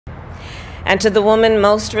and to the woman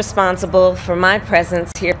most responsible for my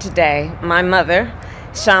presence here today, my mother,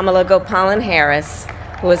 Shyamala Gopalan Harris,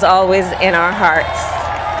 who is always in our hearts.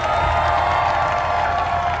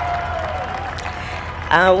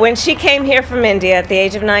 When she came here from India at the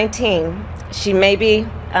age of 19, she maybe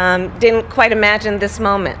didn't quite imagine this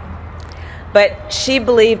moment, but she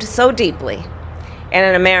believed so deeply in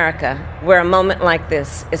an America where a moment like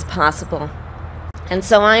this is possible. And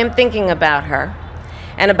so I am thinking about her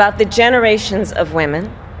and about the generations of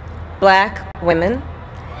women, Black women,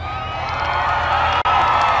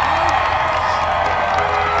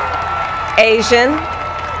 Asian,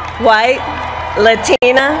 white,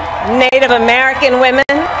 Latina, Native American women,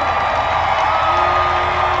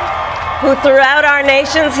 who throughout our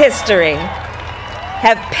nation's history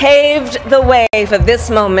have paved the way for this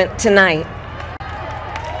moment tonight.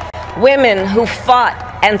 Women who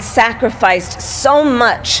fought and sacrificed so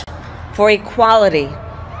much for equality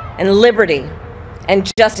and liberty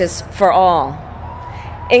and justice for all,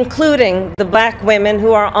 including the Black women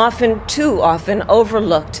who are often, too often,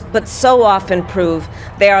 overlooked, but so often prove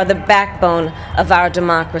they are the backbone of our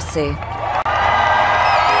democracy.